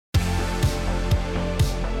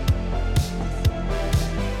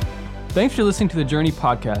Thanks for listening to the Journey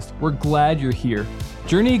podcast. We're glad you're here.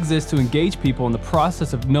 Journey exists to engage people in the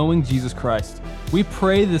process of knowing Jesus Christ. We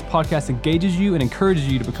pray this podcast engages you and encourages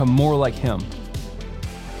you to become more like Him.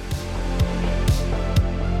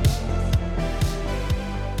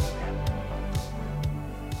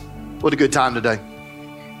 What a good time today.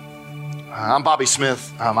 I'm Bobby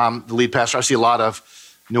Smith. I'm the lead pastor. I see a lot of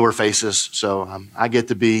newer faces, so I get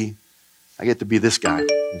to be this guy.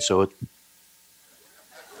 And so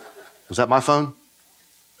was that my phone?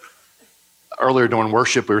 Earlier during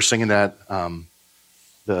worship, we were singing that,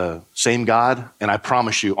 the same God, and I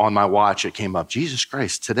promise you, on my watch, it came up, Jesus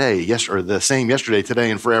Christ, today, or the same yesterday,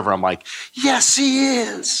 today, and forever. I'm like, yes, He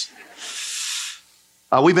is.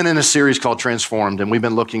 We've been in a series called Transformed, and we've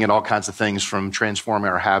been looking at all kinds of things from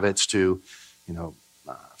transforming our habits to,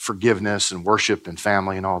 forgiveness and worship and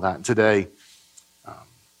family and all that. And today, we're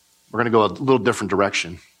going to go a little different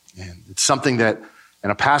direction. And it's something that, in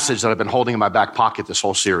a passage that I've been holding in my back pocket this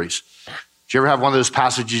whole series. Do you ever have one of those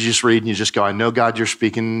passages you just read and you just go, I know, God, you're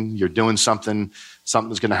speaking, you're doing something's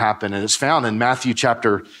going to happen. And it's found in Matthew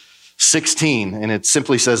chapter 16, and it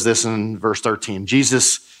simply says this in verse 13.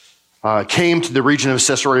 Jesus came to the region of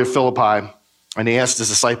Caesarea Philippi, and he asked his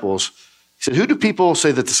disciples, he said, who do people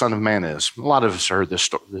say that the Son of Man is? A lot of us heard this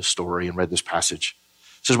story and read this passage.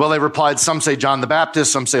 He says, well, they replied, some say John the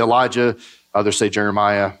Baptist, some say Elijah, others say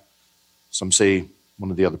Jeremiah, some say one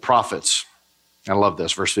of the other prophets. And I love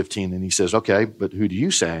this, verse 15. And he says, okay, but who do you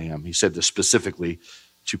say I am? He said this specifically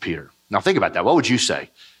to Peter. Now think about that. What would you say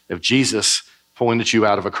if Jesus pointed you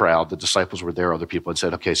out of a crowd, the disciples were there, other people, and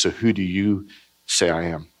said, okay, so who do you say I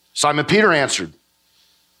am? Simon Peter answered,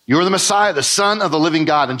 you are the Messiah, the Son of the living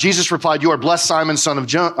God. And Jesus replied, you are blessed, Simon, son of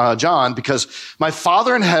John, because my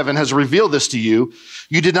Father in heaven has revealed this to you.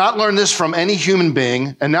 You did not learn this from any human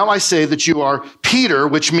being. And now I say that you are Peter,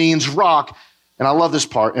 which means rock. And I love this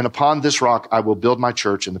part. And upon this rock, I will build my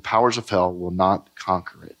church, and the powers of hell will not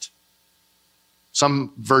conquer it.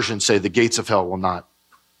 Some versions say the gates of hell will not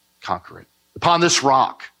conquer it. Upon this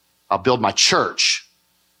rock, I'll build my church.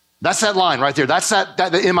 That's that line right there. That's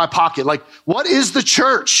that in my pocket. Like, what is the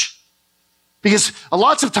church? Because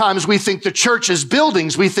lots of times we think the church is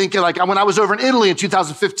buildings. We think, like, when I was over in Italy in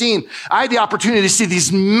 2015, I had the opportunity to see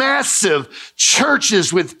these massive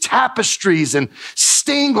churches with tapestries and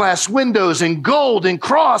stained glass windows and gold and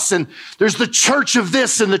cross. And there's the church of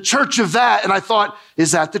this and the church of that. And I thought,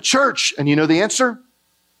 is that the church? And you know the answer?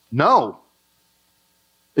 No.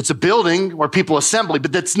 It's a building where people assemble,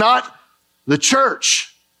 but that's not the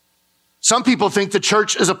church. Some people think the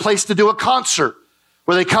church is a place to do a concert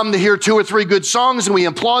where they come to hear 2 or 3 good songs and we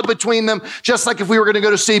applaud between them, just like if we were going to go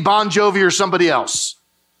to see Bon Jovi or somebody else.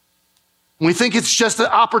 And we think it's just an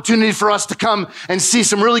opportunity for us to come and see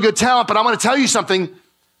some really good talent, but I'm going to tell you something,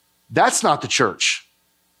 that's not the church.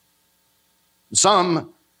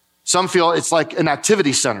 Some feel it's like an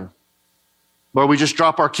activity center where we just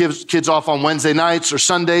drop our kids off on Wednesday nights or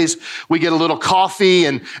Sundays. We get a little coffee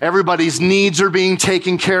and everybody's needs are being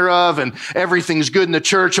taken care of and everything's good in the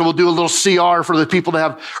church. And we'll do a little CR for the people that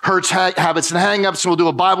have hurts, habits, and hang-ups. And we'll do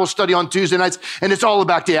a Bible study on Tuesday nights. And it's all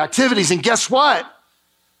about the activities. And guess what?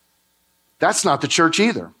 That's not the church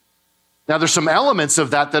either. Now, there's some elements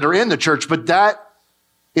of that are in the church, but that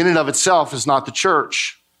in and of itself is not the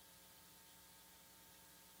church.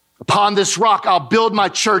 Upon this rock, I'll build my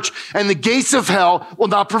church, and the gates of hell will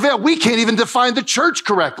not prevail. We can't even define the church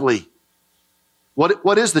correctly.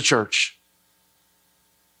 What is the church?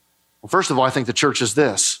 Well, first of all, I think the church is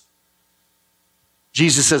this.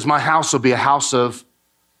 Jesus says, my house will be a house of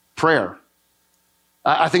prayer.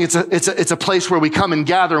 I think it's a place where we come and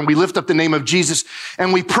gather and we lift up the name of Jesus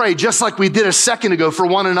and we pray just like we did a second ago for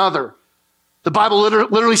one another. The Bible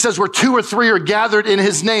literally says where 2 or 3 are gathered in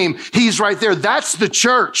his name, he's right there. That's the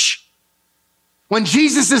church. When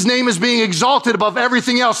Jesus' name is being exalted above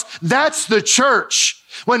everything else, that's the church.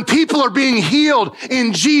 When people are being healed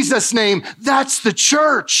in Jesus' name, that's the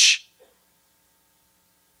church.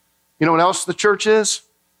 You know what else the church is?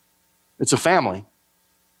 It's a family.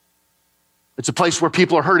 It's a place where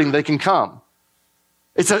people are hurting, they can come.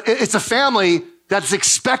 It's a family that's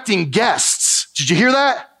expecting guests. Did you hear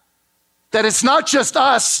that? That it's not just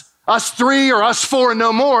us 3 or us 4 and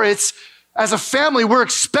no more. It's as a family, we're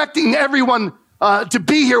expecting everyone to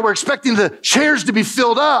be here. We're expecting the chairs to be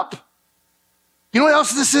filled up. You know what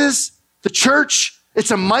else this is? The church,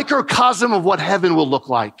 it's a microcosm of what heaven will look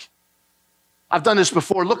like. I've done this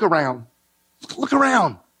before. Look around. Look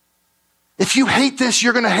around. If you hate this,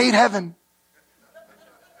 you're going to hate heaven.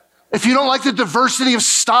 If you don't like the diversity of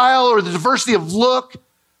style or the diversity of look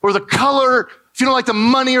or the color, if you don't like the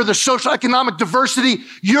money or the social economic diversity,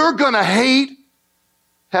 you're going to hate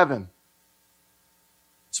heaven.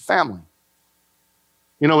 It's a family.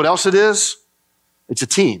 You know what else it is? It's a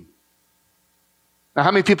team. Now,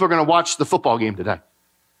 how many people are going to watch the football game today?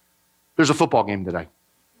 There's a football game today.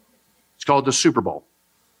 It's called the Super Bowl.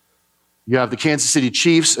 You have the Kansas City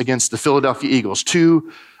Chiefs against the Philadelphia Eagles,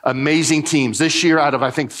 two amazing teams. This year, out of,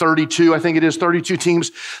 32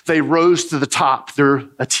 teams, they rose to the top. They're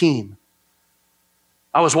a team.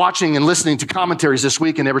 I was watching and listening to commentaries this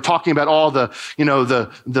week, and they were talking about all the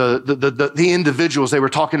individuals. They were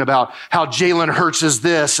talking about how Jalen Hurts is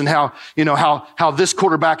this, and how this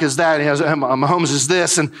quarterback is that, and Mahomes is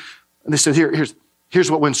this, and they said,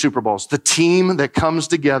 here's what wins Super Bowls. The team that comes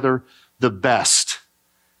together the best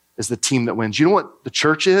is the team that wins. You know what the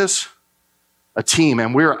church is? A team,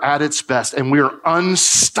 and we're at its best, and we're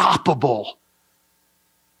unstoppable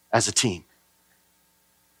as a team.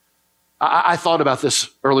 I thought about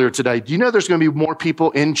this earlier today. Do you know there's going to be more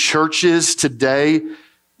people in churches today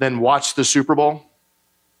than watch the Super Bowl?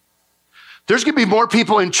 There's going to be more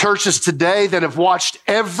people in churches today that have watched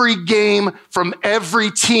every game from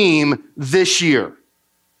every team this year.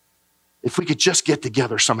 If we could just get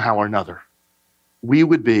together somehow or another, we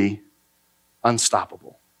would be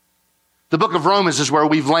unstoppable. The book of Romans is where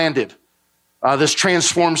we've landed this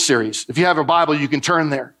Transform series. If you have a Bible, you can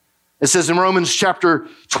turn there. It says in Romans chapter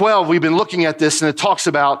 12, we've been looking at this, and it talks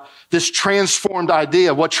about this transformed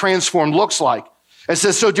idea, what transformed looks like. It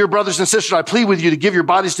says, so dear brothers and sisters, I plead with you to give your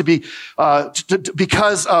bodies to be,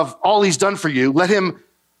 because of all he's done for you. Let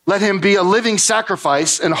him be a living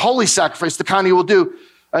sacrifice and a holy sacrifice, the kind he will do,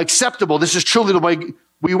 acceptable. This is truly the way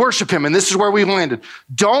we worship him, and this is where we landed.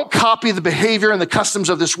 Don't copy the behavior and the customs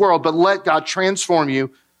of this world, but let God transform you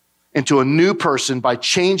into a new person by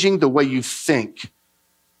changing the way you think.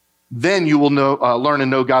 Then you will learn and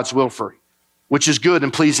know God's will for you, which is good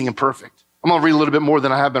and pleasing and perfect. I'm going to read a little bit more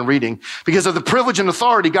than I have been reading. Because of the privilege and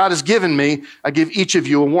authority God has given me, I give each of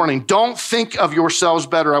you a warning. Don't think of yourselves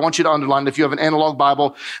better. I want you to underline, if you have an analog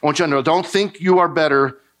Bible, I want you to underline, don't think you are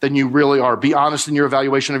better than you really are. Be honest in your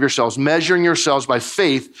evaluation of yourselves, measuring yourselves by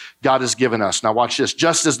faith God has given us. Now watch this.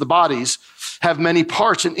 Just as the bodies have many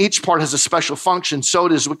parts and each part has a special function, so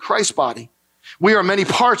it is with Christ's body. We are many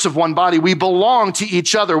parts of one body. We belong to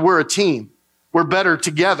each other. We're a team. We're better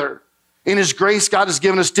together. In his grace, God has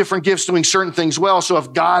given us different gifts doing certain things well. So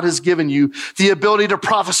if God has given you the ability to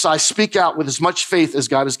prophesy, speak out with as much faith as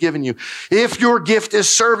God has given you. If your gift is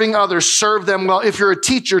serving others, serve them well. If you're a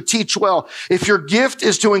teacher, teach well. If your gift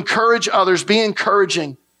is to encourage others, be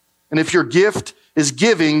encouraging. And if your gift is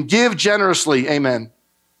giving, give generously. Amen.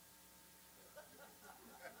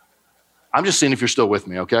 I'm just seeing if you're still with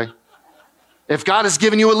me, okay? If God has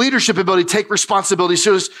given you a leadership ability, take responsibility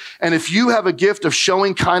seriously. And if you have a gift of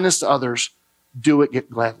showing kindness to others, do it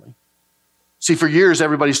gladly. See, for years,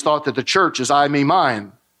 everybody's thought that the church is I, me,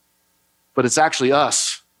 mine. But it's actually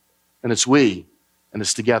us, and it's we, and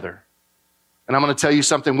it's together. And I'm going to tell you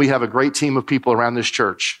something. We have a great team of people around this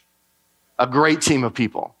church. A great team of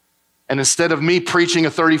people. And instead of me preaching a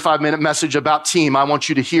 35-minute message about team, I want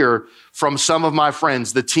you to hear from some of my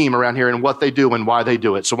friends, the team around here, and what they do and why they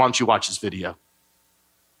do it. So why don't you watch this video?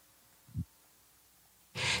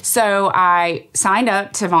 So I signed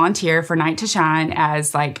up to volunteer for Night to Shine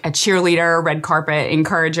as like a cheerleader, red carpet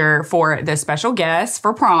encourager for the special guests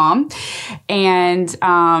for prom. And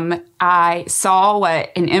I saw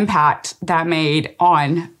what an impact that made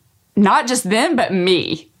on not just them, but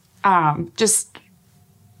me.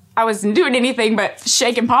 I wasn't doing anything but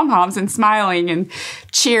shaking pom-poms and smiling and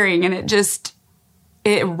cheering. And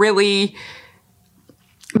it really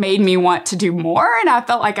made me want to do more. And I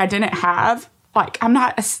felt like I didn't have,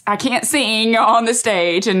 I can't sing on the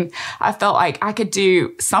stage. And I felt like I could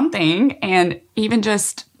do something. And even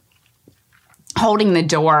just holding the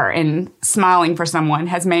door and smiling for someone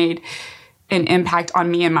has made an impact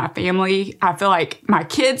on me and my family. I feel like my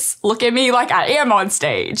kids look at me like I am on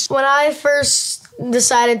stage. When I first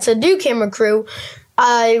decided to do camera crew,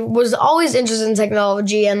 I was always interested in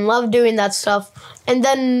technology and loved doing that stuff. And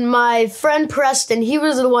then my friend Preston, he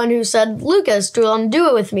was the one who said, Lucas, do you want to do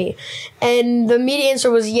it with me? And the immediate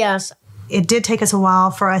answer was yes. It did take us a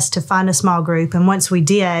while for us to find a small group. And once we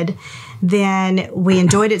did, then we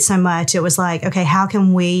enjoyed it so much. It was like, okay, how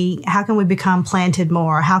can we become planted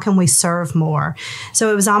more? How can we serve more?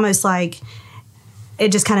 So it was almost like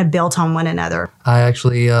it just kind of built on one another. I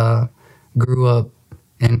actually grew up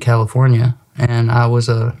in California, and I was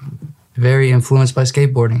very influenced by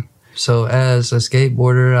skateboarding. So as a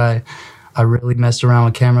skateboarder, I really messed around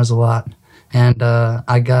with cameras a lot, and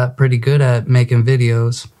I got pretty good at making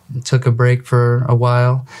videos. Took a break for a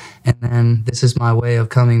while, and then this is my way of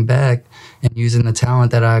coming back and using the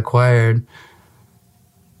talent that I acquired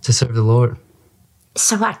to serve the Lord.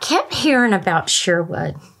 So I kept hearing about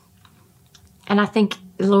Sherwood. And I think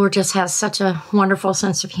the Lord just has such a wonderful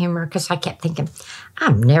sense of humor, because I kept thinking,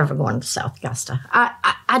 I'm never going to South Augusta.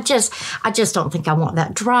 I just don't think I want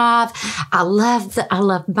that drive. I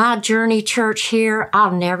love my Journey Church here.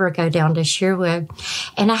 I'll never go down to Sherwood.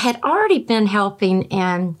 And I had already been helping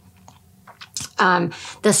in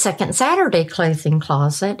the Second Saturday clothing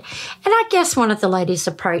closet. And I guess one of the ladies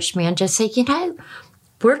approached me and just said,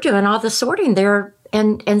 we're doing all the sorting there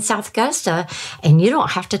in South Augusta, and you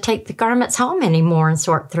don't have to take the garments home anymore and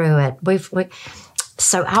sort through it.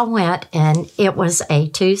 So I went, and it was a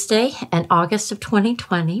Tuesday in August of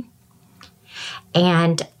 2020,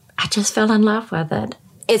 and I just fell in love with it.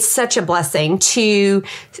 It's such a blessing to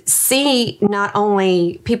see not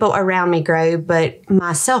only people around me grow, but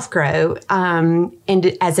myself grow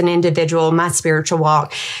as an individual, my spiritual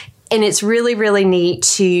walk. And it's really, really neat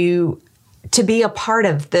to be a part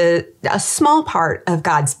of a small part of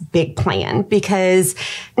God's big plan, because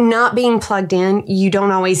not being plugged in, you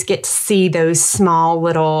don't always get to see those small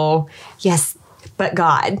little, yes, but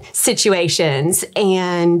God situations.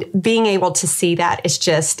 And being able to see that is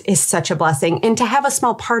such a blessing. And to have a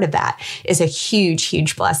small part of that is a huge,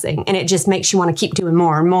 huge blessing. And it just makes you want to keep doing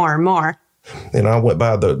more and more and more. And I went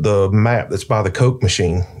by the map that's by the Coke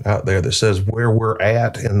machine out there that says where we're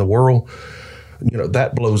at in the world.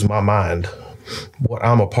 That blows my mind, what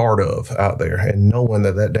I'm a part of out there, and knowing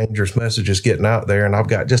that dangerous message is getting out there, and I've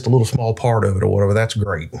got just a little small part of it or whatever. That's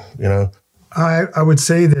great, I would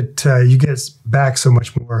say that you get back so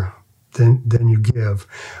much more than you give.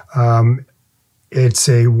 It's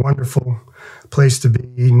a wonderful place to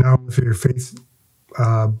be, not only for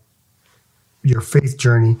your faith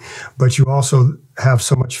journey, but you also have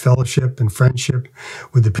so much fellowship and friendship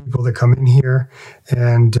with the people that come in here,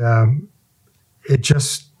 and it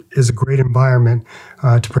just is a great environment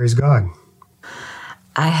to praise God.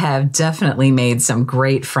 I have definitely made some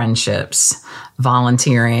great friendships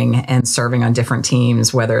volunteering and serving on different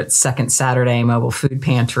teams, whether it's Second Saturday Mobile Food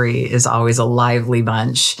Pantry is always a lively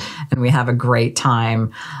bunch, and we have a great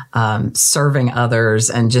time serving others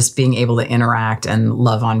and just being able to interact and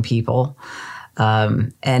love on people.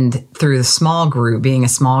 And through the small group, being a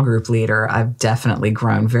small group leader, I've definitely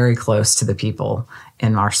grown very close to the people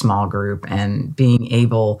in our small group, and being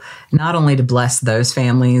able not only to bless those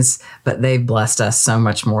families, but they've blessed us so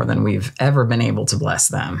much more than we've ever been able to bless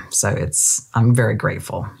them. So I'm very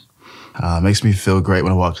grateful. It makes me feel great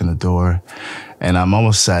when I walk in the door, and I'm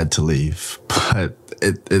almost sad to leave, but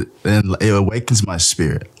it awakens my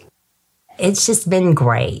spirit. It's just been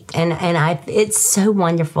great. And it's so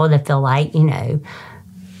wonderful to feel like, you're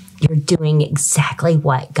doing exactly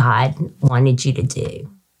what God wanted you to do.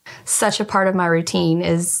 Such a part of my routine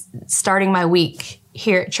is starting my week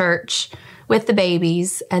here at church with the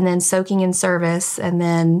babies, and then soaking in service, and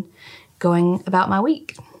then going about my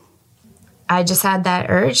week. I just had that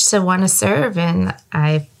urge to want to serve, and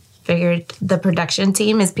I figured the production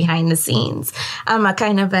team is behind the scenes. I'm a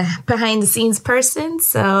kind of a behind the scenes person,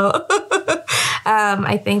 so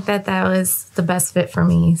I think that was the best fit for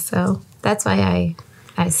me. So that's why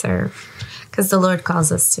I serve, because the Lord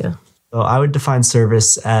calls us to. So I would define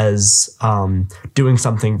service as doing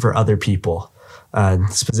something for other people,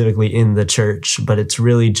 specifically in the church, but it's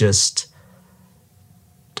really just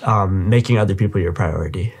making other people your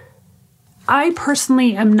priority. I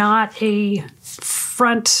personally am not a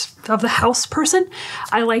front of the house person.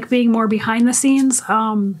 I like being more behind the scenes.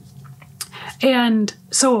 And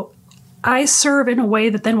so I serve in a way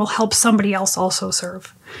that then will help somebody else also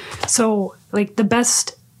serve. So like the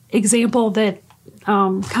best example that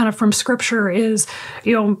kind of from scripture is,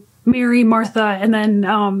 Mary, Martha, and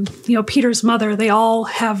then, Peter's mother, they all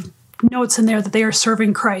have notes in there that they are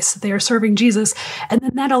serving Christ, that they are serving Jesus. And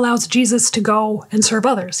then that allows Jesus to go and serve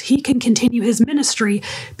others. He can continue his ministry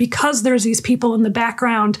because there's these people in the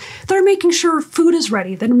background that are making sure food is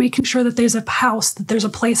ready, that are making sure that there's a house, that there's a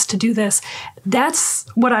place to do this. That's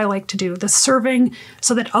what I like to do, the serving,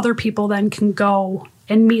 so that other people then can go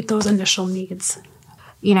and meet those initial needs.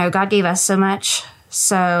 God gave us so much.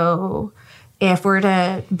 So if we're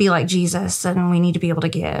to be like Jesus, then we need to be able to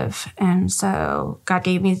give. And so God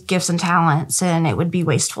gave me gifts and talents, and it would be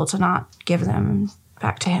wasteful to not give them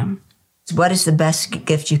back to him. What is the best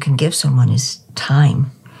gift you can give someone is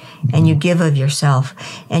time. And you give of yourself.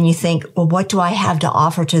 And you think, well, what do I have to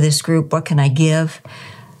offer to this group? What can I give?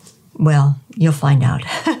 Well, you'll find out.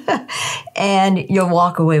 And you'll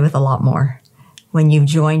walk away with a lot more when you've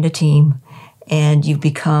joined a team and you've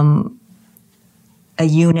become a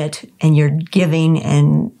unit, and you're giving,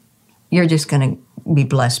 and you're just going to be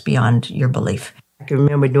blessed beyond your belief. can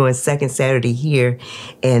remember doing second Saturday here,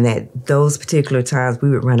 and at those particular times, we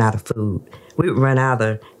would run out of food. We would run out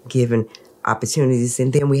of giving opportunities,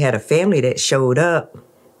 and then we had a family that showed up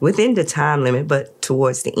within the time limit, but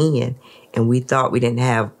towards the end, and we thought we didn't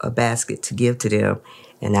have a basket to give to them,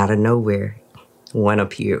 and out of nowhere, one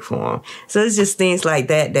appeared for them. So it's just things like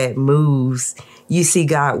that that moves. You see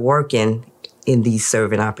God working in these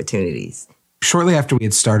serving opportunities. Shortly after we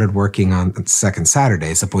had started working on second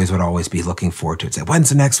Saturdays, the boys would always be looking forward to it. Say, when's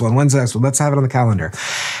the next one? When's the next one? Let's have it on the calendar.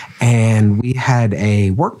 And we had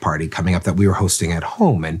a work party coming up that we were hosting at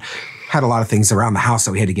home and had a lot of things around the house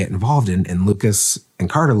that we had to get involved in. And Lucas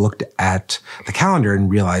and Carter looked at the calendar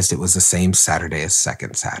and realized it was the same Saturday as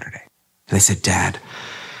second Saturday. And they said, Dad,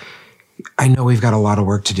 I know we've got a lot of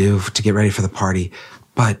work to do to get ready for the party,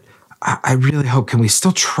 but I really hope, can we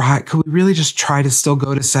really just try to still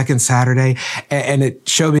go to second Saturday? And it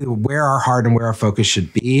showed me where our heart and where our focus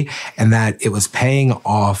should be, and that it was paying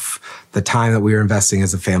off the time that we were investing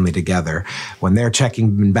as a family together. When they're checking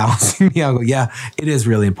and balancing me, I'll go, yeah, it is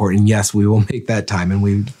really important. Yes, we will make that time. And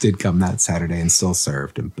we did come that Saturday and still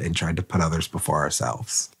served and tried to put others before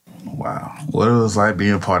ourselves. Wow. What it was like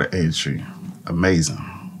being a part of Tree. Amazing.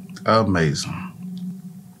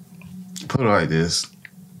 Put it like this.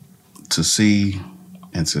 To see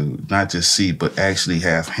and to not just see, but actually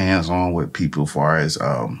have hands-on with people as far as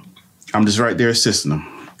I'm just right there assisting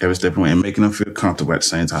them every step of the way and making them feel comfortable at the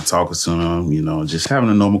same time, talking to them, just having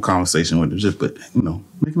a normal conversation with them,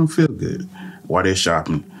 making them feel good while they're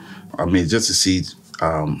shopping. I mean, just to see,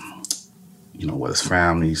 whether it's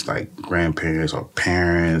families, like grandparents or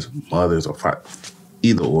parents, mothers or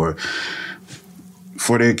either or,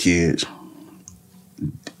 for their kids.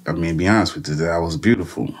 I mean, to be honest with you, that was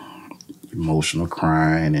beautiful. Emotional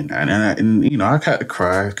crying and I had to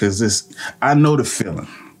cry because I know the feeling.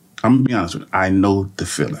 I'm gonna be honest with you, I know the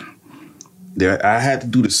feeling. I had to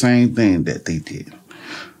do the same thing that they did.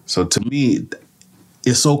 So to me,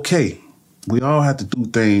 it's okay. We all have to do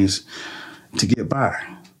things to get by.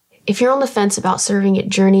 If you're on the fence about serving at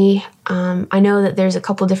Journey, I know that there's a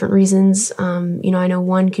couple different reasons. I know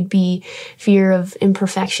one could be fear of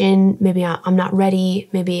imperfection. Maybe I'm not ready.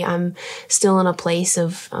 Maybe I'm still in a place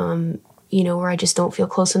of where I just don't feel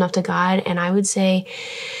close enough to God. And I would say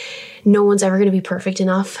no one's ever going to be perfect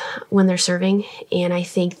enough when they're serving. And I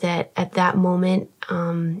think that at that moment,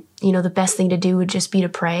 the best thing to do would just be to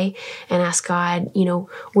pray and ask God,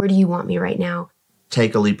 where do you want me right now?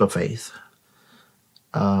 Take a leap of faith.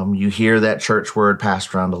 You hear that church word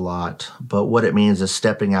passed around a lot, but what it means is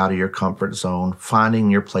stepping out of your comfort zone,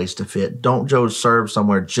 finding your place to fit. Don't go serve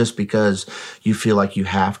somewhere just because you feel like you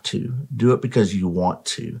have to. Do it because you want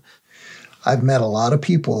to. I've met a lot of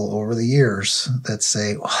people over the years that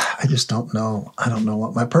say, I just don't know. I don't know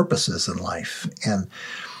what my purpose is in life. And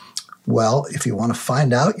well, if you want to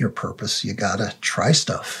find out your purpose, you got to try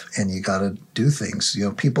stuff and you got to do things.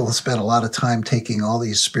 People have spent a lot of time taking all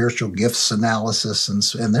these spiritual gifts analysis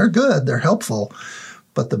and they're good, they're helpful.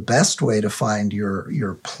 But the best way to find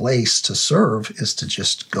your place to serve is to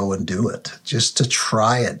just go and do it, just to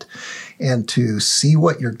try it and to see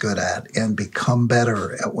what you're good at and become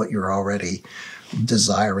better at what you're already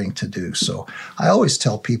desiring to do. So I always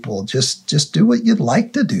tell people, just do what you'd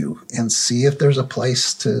like to do and see if there's a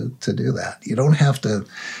place to do that. You don't have to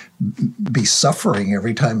be suffering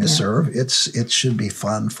every time you serve. It should be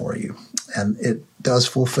fun for you. And it does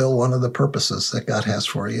fulfill one of the purposes that God has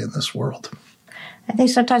for you in this world. I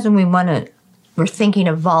think sometimes when we're thinking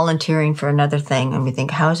of volunteering for another thing and we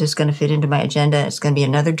think, how is this going to fit into my agenda? It's going to be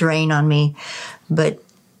another drain on me, but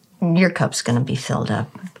your cup's going to be filled up.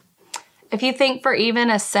 If you think for even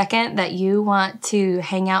a second that you want to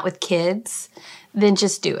hang out with kids, then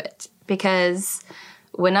just do it. Because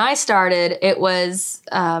when I started, it was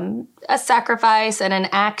a sacrifice and an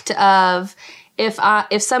act of,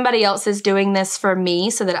 if somebody else is doing this for me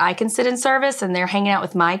so that I can sit in service and they're hanging out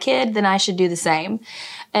with my kid, then I should do the same.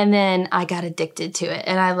 And then I got addicted to it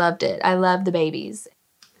and I loved it. I love the babies.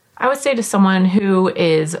 I would say to someone who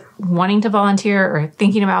is wanting to volunteer or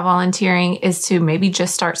thinking about volunteering is to maybe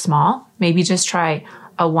just start small. Maybe just try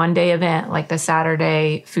a one-day event like the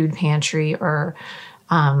Saturday food pantry or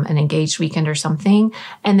an engaged weekend or something.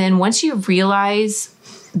 And then once you realize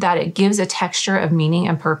that it gives a texture of meaning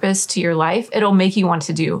and purpose to your life, it'll make you want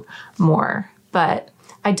to do more. But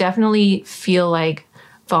I definitely feel like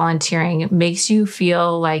volunteering makes you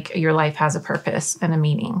feel like your life has a purpose and a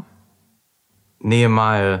meaning.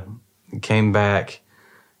 Nehemiah came back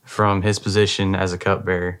from his position as a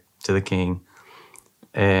cupbearer to the king,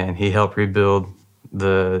 and he helped rebuild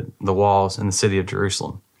the walls in the city of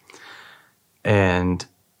Jerusalem. And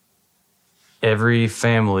every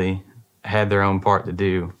family had their own part to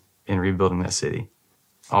do in rebuilding that city.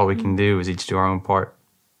 All we can do is each do our own part.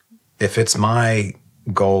 If it's my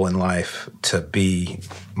goal in life to be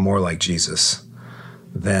more like Jesus,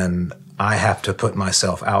 then I have to put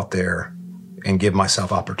myself out there and give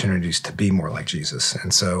myself opportunities to be more like Jesus.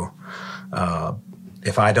 And so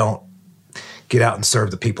if I don't get out and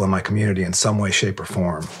serve the people in my community in some way, shape, or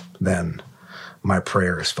form, then my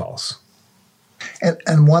prayer is false.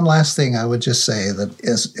 And one last thing I would just say that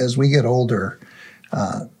as we get older,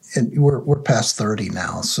 and we're past 30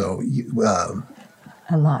 now, so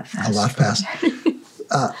a lot faster. A lot past.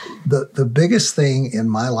 The biggest thing in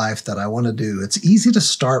my life that I want to do, it's easy to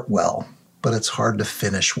start well, but it's hard to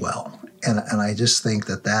finish well. And I just think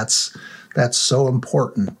that's so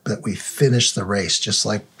important that we finish the race. Just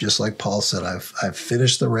like Paul said, I've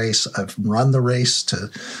finished the race. I've run the race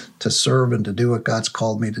to serve and to do what God's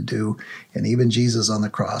called me to do. And even Jesus on the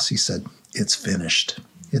cross, he said, "It's finished.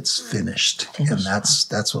 It's finished." And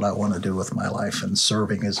that's what I want to do with my life. And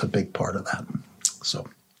serving is a big part of that. So,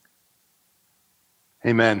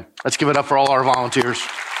 amen. Let's give it up for all our volunteers.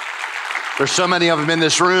 There's so many of them in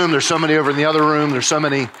this room. There's so many over in the other room. There's so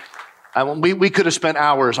many. We could have spent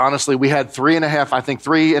hours. Honestly, we had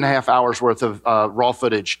 3.5 hours worth of raw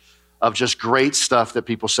footage of just great stuff that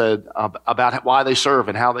people said about why they serve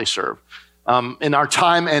and how they serve. In our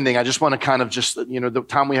time ending, I just want to kind of the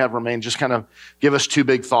time we have remaining, just kind of give us two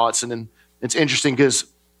big thoughts. And then it's interesting because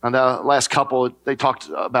on the last couple, they talked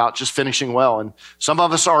about just finishing well. And some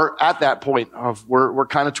of us are at that point of we're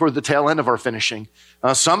kind of toward the tail end of our finishing.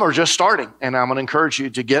 Some are just starting. And I'm going to encourage you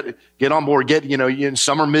to get on board,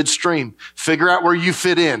 some are midstream. Figure out where you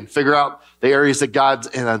fit in. Figure out the areas that God's,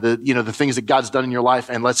 the things that God's done in your life.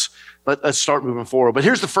 And let's start moving forward. But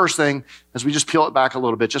here's the first thing, as we just peel it back a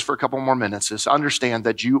little bit, just for a couple more minutes, is understand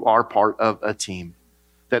that you are part of a team.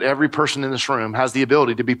 That every person in this room has the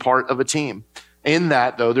ability to be part of a team. In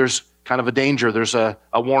that, though, there's kind of a danger. There's a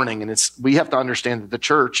warning, and we have to understand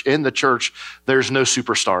that in the church, there's no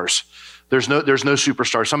superstars. There's no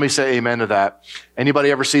superstars. Somebody say amen to that. Anybody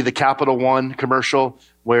ever see the Capital One commercial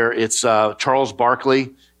where it's Charles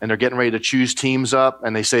Barkley and they're getting ready to choose teams up,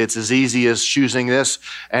 and they say it's as easy as choosing this,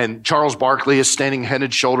 and Charles Barkley is standing head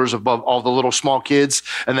and shoulders above all the little small kids,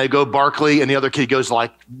 and they go Barkley, and the other kid goes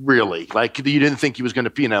like, really? Like you didn't think he was going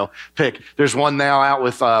to, pick. There's one now out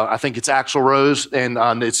with, I think it's Axl Rose,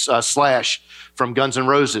 and it's Slash from Guns N'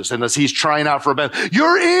 Roses, and as he's trying out for a band,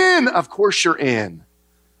 you're in! Of course you're in.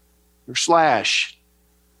 You're Slash.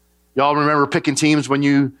 Y'all remember picking teams when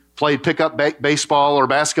you played pickup baseball or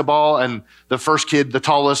basketball, and the first kid, the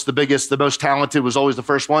tallest, the biggest, the most talented was always the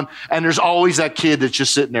first one. And there's always that kid that's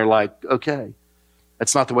just sitting there like, okay.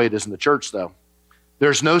 That's not the way it is in the church, though.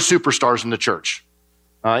 There's no superstars in the church.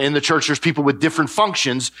 In the church, there's people with different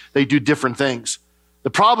functions. They do different things.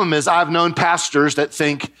 The problem is I've known pastors that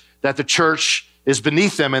think that the church is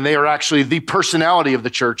beneath them, and they are actually the personality of the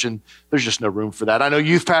church, and there's just no room for that. I know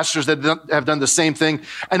youth pastors that have done the same thing.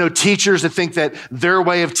 I know teachers that think that their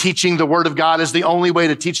way of teaching the Word of God is the only way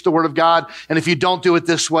to teach the Word of God, and if you don't do it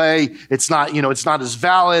this way, it's not as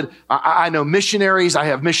valid. I know missionaries. I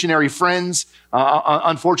have missionary friends,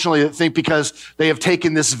 unfortunately, that think because they have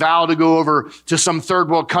taken this vow to go over to some third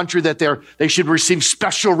world country that they should receive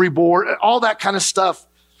special reward, all that kind of stuff.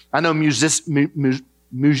 I know musicians.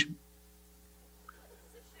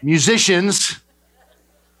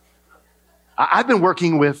 I've been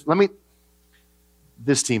working with,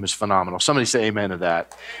 this team is phenomenal. Somebody say amen to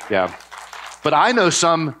that. Yeah. But I know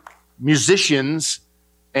some musicians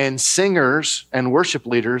and singers and worship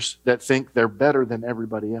leaders that think they're better than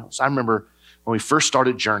everybody else. I remember when we first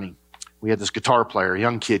started Journey, we had this guitar player, a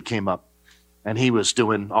young kid came up, and he was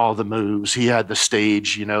doing all the moves. He had the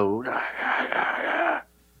stage,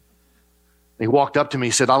 He walked up to me,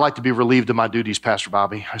 he said, "I'd like to be relieved of my duties, Pastor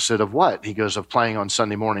Bobby." I said, "Of what?" He goes, "Of playing on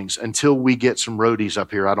Sunday mornings. Until we get some roadies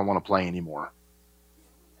up here, I don't want to play anymore."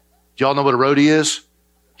 Do y'all know what a roadie is?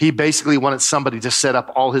 He basically wanted somebody to set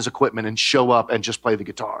up all his equipment and show up and just play the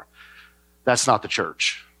guitar. That's not the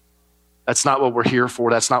church. That's not what we're here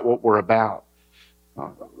for. That's not what we're about.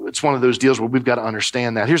 It's one of those deals where we've got to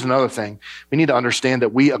understand that. Here's another thing. We need to understand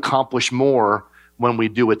that we accomplish more when we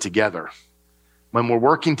do it together. When we're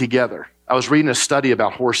working together. I was reading a study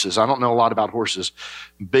about horses. I don't know a lot about horses,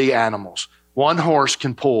 big animals. One horse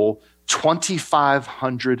can pull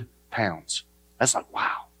 2,500 pounds. That's like,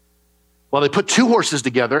 wow. Well, they put two horses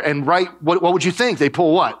together and what would you think? They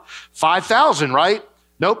pull what? 5,000, right?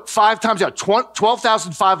 Nope, 5 times out.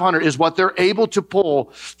 12,500 is what they're able to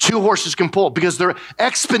pull. Two horses can pull because they're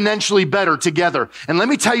exponentially better together. And let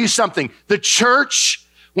me tell you something. The church,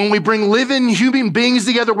 When we bring living human beings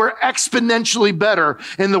together, we're exponentially better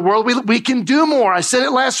in the world. We can do more. I said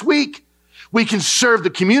it last week. We can serve the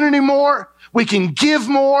community more. We can give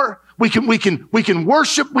more. We can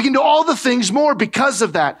worship. We can do all the things more because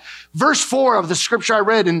of that. Verse 4 of the scripture I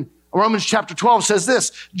read in Romans chapter 12 says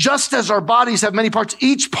this: just as our bodies have many parts,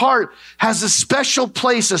 each part has a special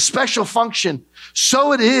place, a special function.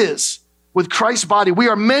 So it is with Christ's body. We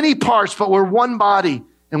are many parts, but we're one body,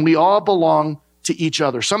 and we all belong to each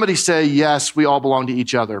other. Somebody say, yes, we all belong to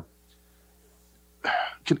each other.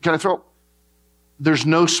 Can I throw? There's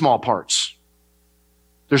no small parts.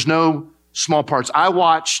 There's no small parts. I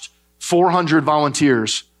watched 400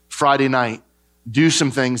 volunteers Friday night do some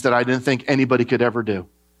things that I didn't think anybody could ever do.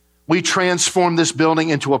 We transformed this building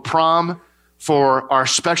into a prom for our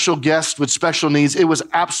special guests with special needs. It was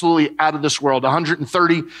absolutely out of this world.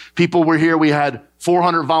 130 people were here. We had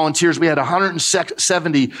 400 volunteers. We had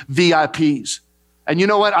 170 VIPs. And you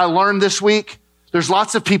know what I learned this week? There's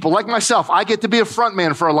lots of people like myself. I get to be a front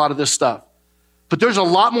man for a lot of this stuff. But there's a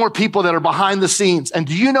lot more people that are behind the scenes. And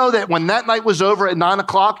do you know that when that night was over at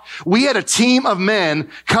 9:00, we had a team of men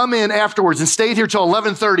come in afterwards and stayed here till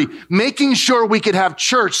 11:30, making sure we could have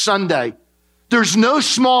church Sunday. There's no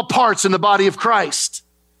small parts in the body of Christ.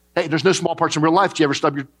 Hey, there's no small parts in real life. Do you ever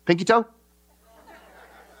stub your pinky toe?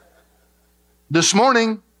 This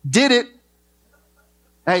morning, did it.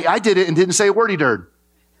 Hey, I did it and didn't say a word, he dirt.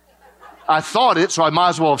 I thought it, so I might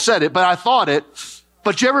as well have said it, but I thought it.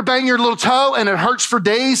 But you ever bang your little toe and it hurts for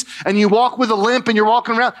days and you walk with a limp and you're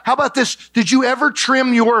walking around? How about this? Did you ever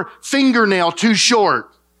trim your fingernail too short?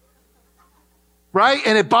 Right?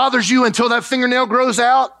 And it bothers you until that fingernail grows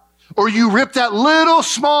out? Or you rip that little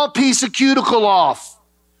small piece of cuticle off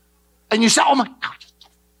and you say, oh my God.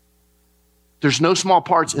 There's no small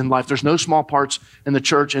parts in life. There's no small parts in the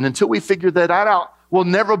church. And until we figure that out, we'll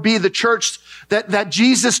never be the church that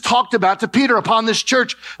Jesus talked about to Peter. Upon this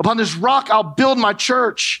church, upon this rock, I'll build my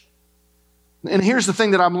church. And here's the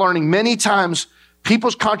thing that I'm learning. Many times,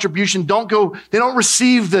 people's contribution they don't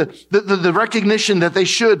receive the recognition that they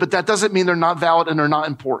should, but that doesn't mean they're not valid and they're not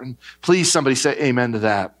important. Please, somebody say amen to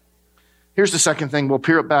that. Here's the second thing. We'll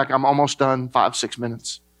peel it back. I'm almost done, 5-6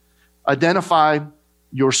 minutes. Identify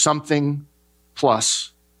your something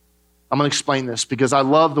plus. I'm going to explain this because I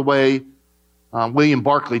love the way William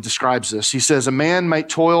Barclay describes this. He says, a man might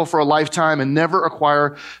toil for a lifetime and never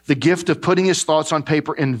acquire the gift of putting his thoughts on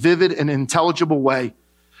paper in vivid and intelligible way.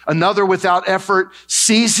 Another, without effort,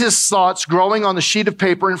 sees his thoughts growing on the sheet of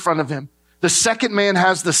paper in front of him. The second man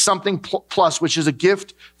has the something plus, which is a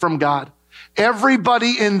gift from God.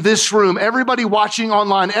 Everybody in this room, everybody watching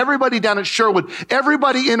online, everybody down at Sherwood,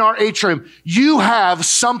 everybody in our atrium, you have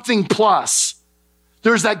something plus.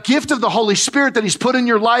 There's that gift of the Holy Spirit that he's put in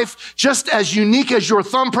your life, just as unique as your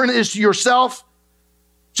thumbprint is to yourself.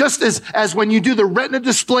 Just as when you do the retina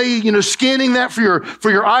display, scanning that for your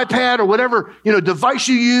iPad or whatever, device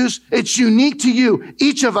you use, it's unique to you.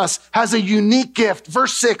 Each of us has a unique gift.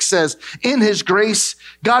 Verse 6 says, in his grace,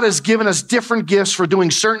 God has given us different gifts for doing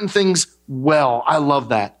certain things well. I love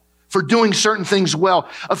that. For doing certain things well.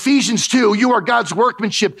 Ephesians 2, you are God's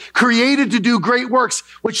workmanship, created to do great works,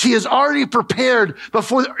 which he has already prepared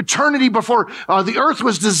before eternity, before the earth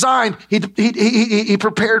was designed. He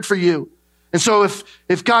prepared for you. And so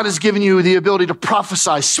if God has given you the ability to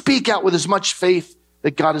prophesy, speak out with as much faith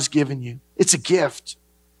that God has given you. It's a gift.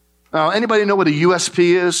 Anybody know what a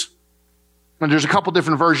USP is? And there's a couple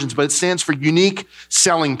different versions, but it stands for unique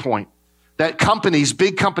selling point. That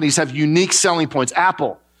big companies have unique selling points.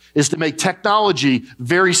 Apple is to make technology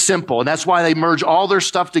very simple. And that's why they merge all their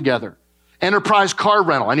stuff together. Enterprise car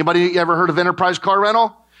rental. Anybody ever heard of Enterprise car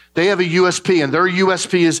rental? They have a USP, and their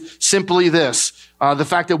USP is simply this. The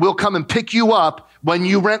fact that we'll come and pick you up when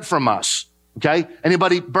you rent from us. Okay?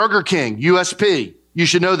 Anybody? Burger King, USP. You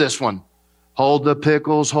should know this one. Hold the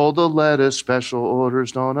pickles, hold the lettuce. Special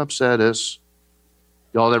orders don't upset us.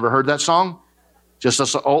 Y'all ever heard that song? Just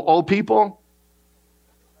us old people?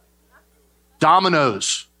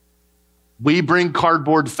 Domino's. We bring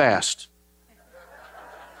cardboard fast.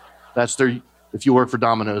 That's if you work for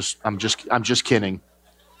Domino's, I'm just kidding.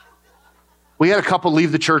 We had a couple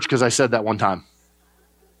leave the church because I said that one time.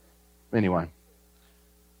 Anyway.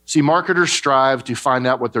 See, marketers strive to find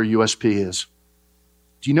out what their USP is.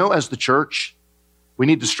 Do you know, as the church, we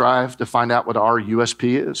need to strive to find out what our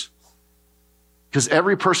USP is? Because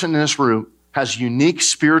every person in this room has unique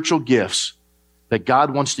spiritual gifts that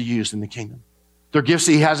God wants to use in the kingdom. They're gifts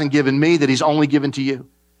that he hasn't given me, that he's only given to you.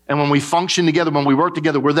 And when we function together, when we work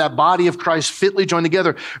together, we're that body of Christ fitly joined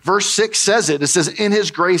together. Verse 6 says it. It says, in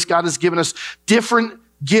his grace, God has given us different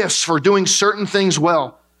gifts for doing certain things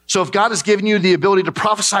well. So if God has given you the ability to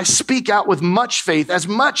prophesy, speak out with much faith, as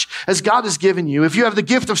much as God has given you. If you have the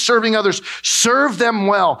gift of serving others, serve them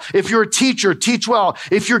well. If you're a teacher, teach well.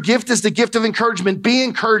 If your gift is the gift of encouragement, be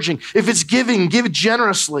encouraging. If it's giving, give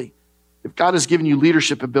generously. If God has given you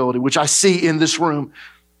leadership ability, which I see in this room,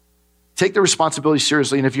 take the responsibility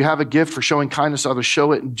seriously. And if you have a gift for showing kindness to others,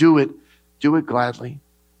 show it and do it gladly.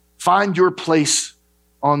 Find your place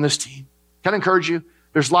on this team. Can I encourage you?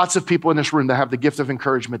 There's lots of people in this room that have the gift of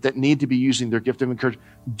encouragement that need to be using their gift of encouragement.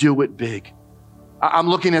 Do it big. I'm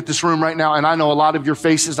looking at this room right now, and I know a lot of your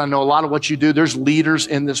faces. I know a lot of what you do. There's leaders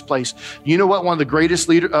in this place. You know what one of the greatest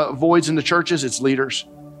voids in the church is? It's leaders.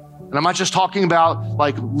 And I'm not just talking about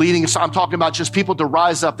like leading. I'm talking about just people to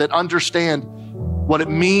rise up that understand what it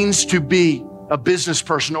means to be a business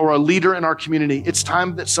person or a leader in our community. It's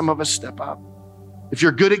time that some of us step up. If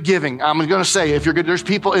you're good at giving, I'm going to say, if you're good, there's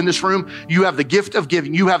people in this room, you have the gift of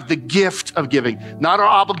giving. You have the gift of giving, not our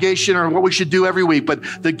obligation or what we should do every week, but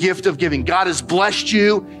the gift of giving. God has blessed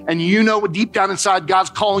you, and you know deep down inside, God's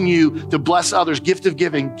calling you to bless others. Gift of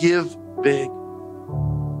giving, give big.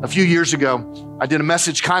 A few years ago, I did a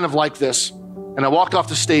message kind of like this, and I walked off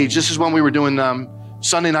the stage. This is when we were doing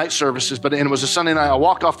Sunday night services, and it was a Sunday night. I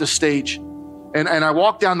walked off the stage. And I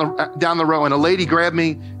walked down the row, and a lady grabbed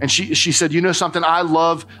me, and she said, "You know something? I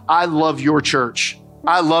love your church.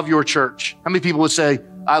 I love your church." How many people would say,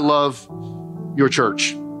 "I love your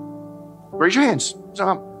church"? Raise your hands. So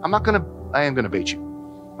I am gonna bait you.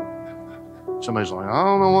 Somebody's like, "I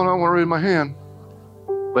don't know what I want to raise my hand."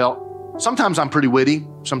 Well, sometimes I'm pretty witty.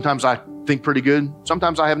 Sometimes I think pretty good.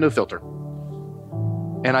 Sometimes I have no filter.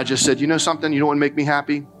 And I just said, "You know something? You know what would make me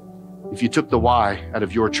happy? If you took the Y out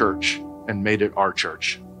of your church and made it our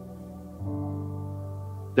church."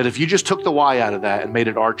 That if you just took the Y out of that and made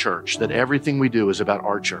it our church, that everything we do is about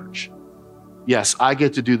our church. Yes, I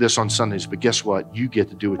get to do this on Sundays, but guess what? You get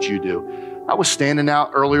to do what you do. I was standing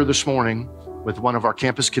out earlier this morning with one of our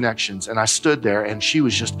campus connections, and I stood there, and she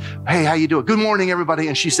was just, "Hey, how you doing? Good morning, everybody."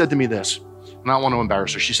 And she said to me this, and I don't want to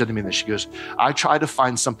embarrass her. She said to me this. She goes, "I try to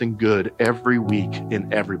find something good every week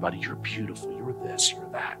in everybody. You're beautiful. You're this, you're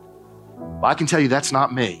that." Well, I can tell you that's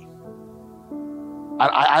not me.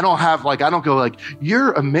 I don't go like,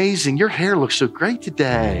 "You're amazing. Your hair looks so great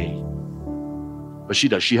today." But she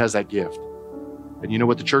does. She has that gift. And you know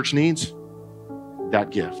what the church needs? That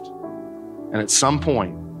gift. And at some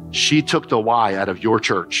point, she took the Y out of your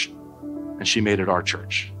church and she made it our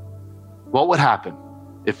church. What would happen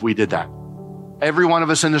if we did that? Every one of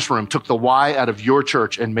us in this room took the Y out of your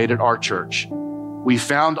church and made it our church. We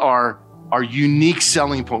found our unique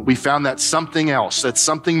selling point. We found that something else, that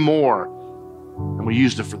something more. And we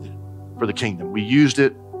used it for the kingdom. We used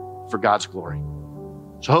it for God's glory.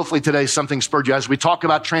 So hopefully today something spurred you. As we talk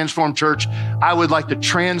about Transform Church, I would like to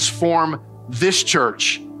transform this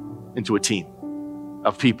church into a team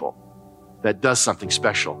of people that does something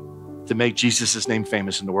special to make Jesus' name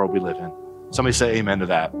famous in the world we live in. Somebody say amen to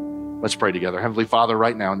that. Let's pray together. Heavenly Father,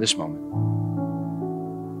 right now in this moment,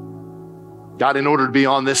 God, in order to be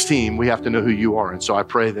on this team, we have to know who you are. And so I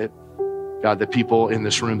pray that, God, that people in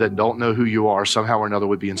this room that don't know who you are somehow or another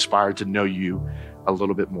would be inspired to know you a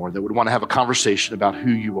little bit more, that would want to have a conversation about who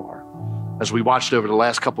you are. As we watched over the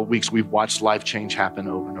last couple of weeks, we've watched life change happen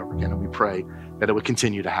over and over again, and we pray that it would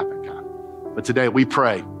continue to happen, God. But today we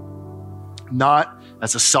pray not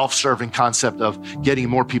as a self-serving concept of getting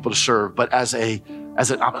more people to serve, but I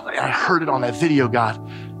heard it on that video, God,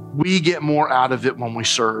 we get more out of it when we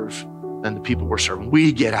serve than the people we're serving.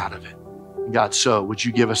 We get out of it. God, so would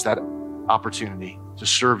you give us that opportunity to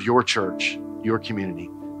serve your church, your community.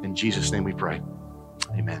 In Jesus' name we pray.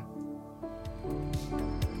 Amen.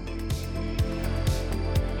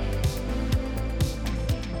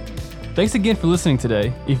 Thanks again for listening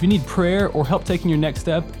today. If you need prayer or help taking your next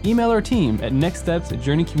step, email our team at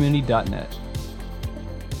nextsteps@journeycommunity.net.